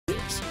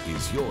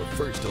is your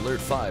First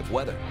Alert 5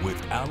 weather with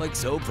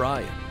Alex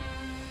O'Brien.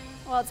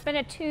 Well, it's been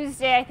a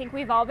Tuesday. I think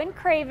we've all been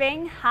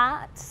craving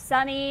hot,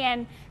 sunny,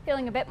 and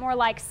feeling a bit more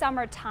like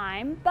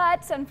summertime.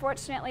 But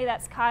unfortunately,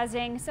 that's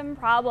causing some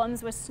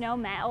problems with snow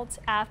melt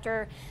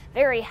after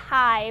very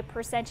high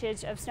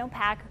percentage of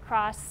snowpack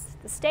across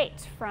the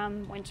state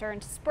from winter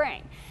into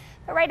spring.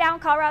 But right now in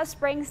Colorado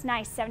Springs,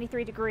 nice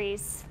 73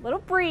 degrees, a little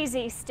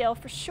breezy still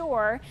for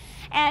sure.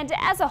 And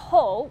as a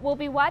whole, we'll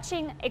be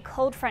watching a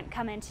cold front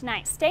come in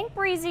tonight, staying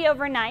breezy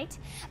overnight.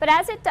 But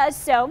as it does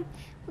so,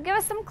 we'll give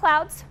us some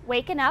clouds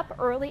waking up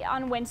early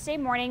on Wednesday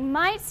morning.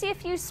 Might see a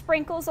few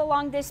sprinkles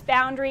along this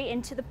boundary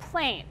into the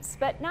plains,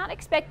 but not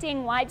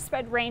expecting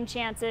widespread rain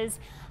chances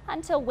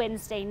until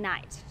Wednesday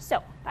night.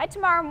 So by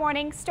tomorrow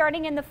morning,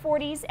 starting in the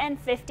 40s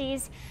and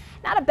 50s.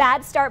 Not a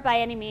bad start by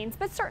any means,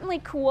 but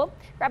certainly cool.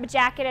 Grab a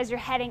jacket as you're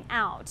heading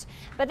out.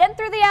 But then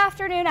through the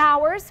afternoon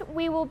hours,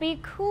 we will be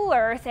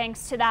cooler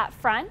thanks to that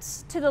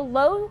front, to the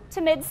low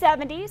to mid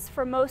 70s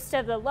for most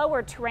of the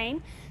lower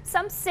terrain,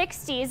 some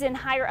 60s in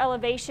higher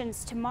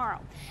elevations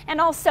tomorrow.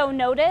 And also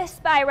notice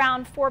by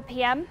around 4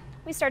 p.m.,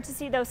 we start to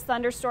see those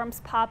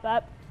thunderstorms pop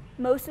up.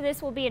 Most of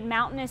this will be in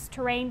mountainous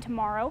terrain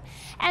tomorrow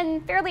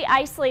and fairly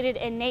isolated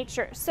in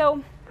nature.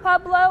 So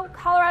Pueblo,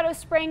 Colorado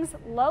Springs,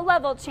 low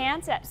level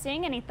chance at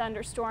seeing any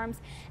thunderstorms.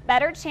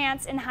 Better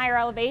chance in higher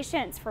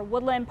elevations for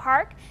Woodland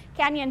Park,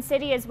 Canyon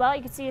City as well.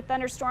 You can see a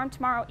thunderstorm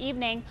tomorrow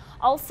evening.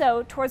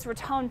 Also towards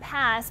Raton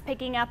Pass,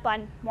 picking up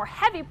on more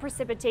heavy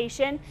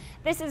precipitation.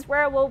 This is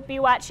where we'll be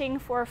watching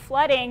for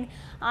flooding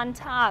on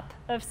top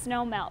of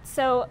snowmelt.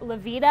 So La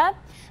Vida,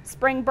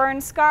 spring burn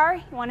scar,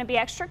 you want to be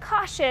extra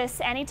cautious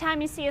anytime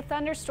you see a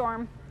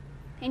thunderstorm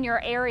in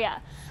your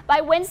area. By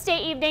Wednesday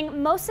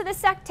evening, most of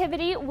this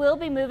activity will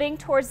be moving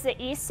towards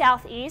the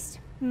east-southeast.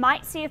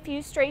 Might see a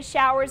few stray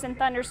showers and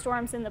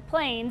thunderstorms in the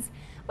plains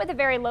with a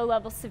very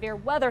low-level severe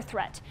weather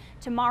threat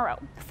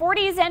tomorrow.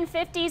 40s and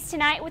 50s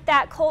tonight with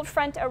that cold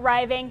front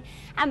arriving,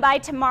 and by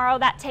tomorrow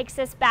that takes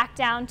us back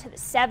down to the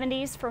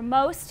 70s for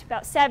most,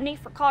 about 70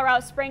 for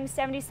Colorado Springs,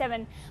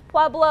 77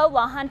 Pueblo,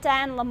 La Junta,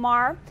 and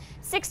Lamar,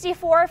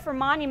 64 for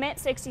Monument,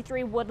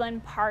 63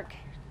 Woodland Park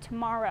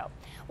tomorrow.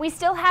 We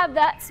still have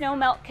that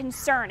snowmelt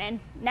concern, and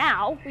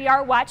now we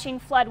are watching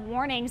flood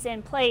warnings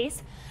in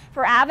place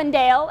for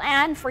Avondale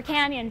and for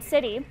Canyon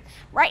City.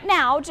 Right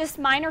now, just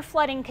minor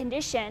flooding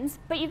conditions,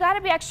 but you got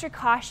to be extra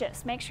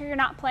cautious. Make sure you're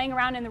not playing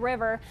around in the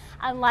river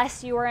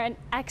unless you are an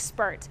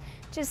expert.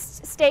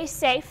 Just stay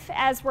safe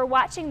as we're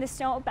watching the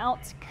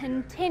snowmelt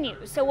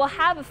continue. So we'll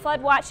have a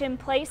flood watch in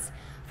place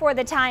for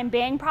the time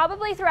being,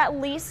 probably through at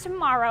least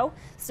tomorrow.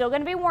 Still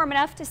going to be warm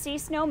enough to see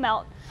snow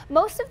melt.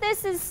 Most of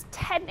this is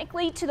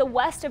technically to the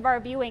west of our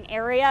viewing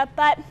area,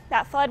 but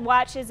that flood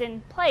watch is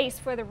in place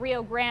for the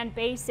Rio Grande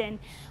Basin.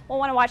 We'll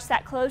want to watch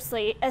that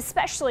closely,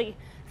 especially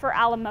for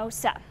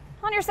Alamosa.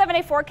 On your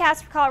 7-day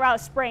forecast for Colorado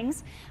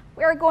Springs,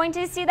 we're going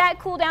to see that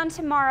cool down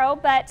tomorrow,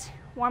 but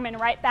warming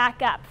right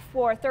back up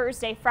for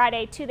Thursday,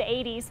 Friday to the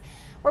 80s.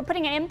 We're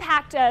putting an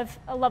impact of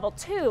a level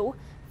 2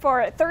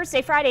 for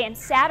Thursday, Friday, and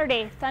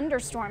Saturday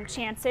thunderstorm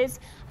chances,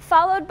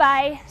 followed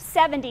by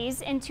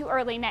 70s into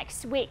early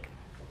next week.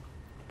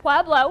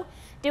 Pueblo,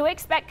 do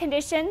expect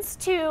conditions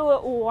to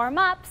warm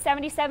up,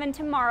 77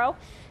 tomorrow,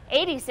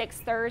 86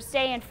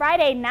 Thursday, and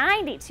Friday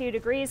 92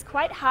 degrees,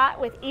 quite hot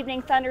with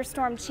evening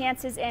thunderstorm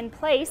chances in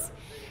place.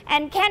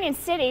 And Canyon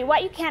City,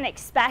 what you can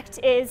expect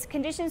is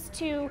conditions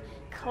to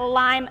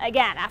climb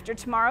again after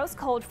tomorrow's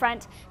cold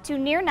front to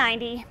near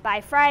 90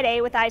 by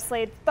Friday, with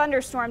isolated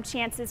thunderstorm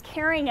chances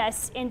carrying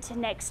us into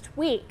next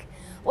week.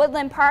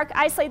 Woodland Park,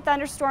 isolated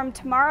thunderstorm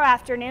tomorrow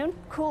afternoon,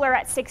 cooler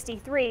at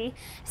 63,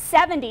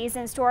 70s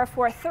in store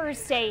for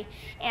Thursday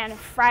and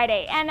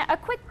Friday. And a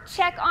quick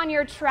check on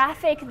your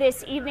traffic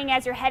this evening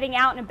as you're heading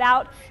out and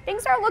about.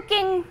 Things are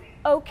looking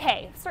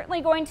okay.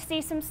 Certainly going to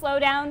see some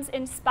slowdowns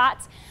in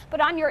spots,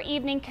 but on your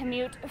evening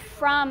commute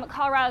from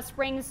Colorado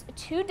Springs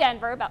to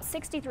Denver, about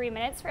 63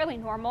 minutes, fairly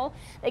normal.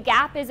 The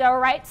Gap is all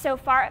right so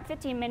far at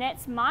 15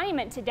 minutes.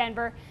 Monument to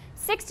Denver,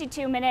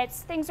 62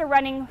 minutes. Things are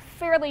running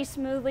fairly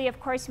smoothly. Of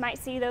course, you might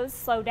see those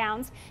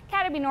slowdowns.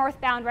 Academy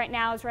northbound right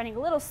now is running a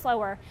little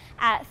slower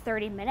at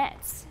 30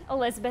 minutes.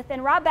 Elizabeth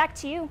and Rob, back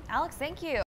to you. Alex, thank you.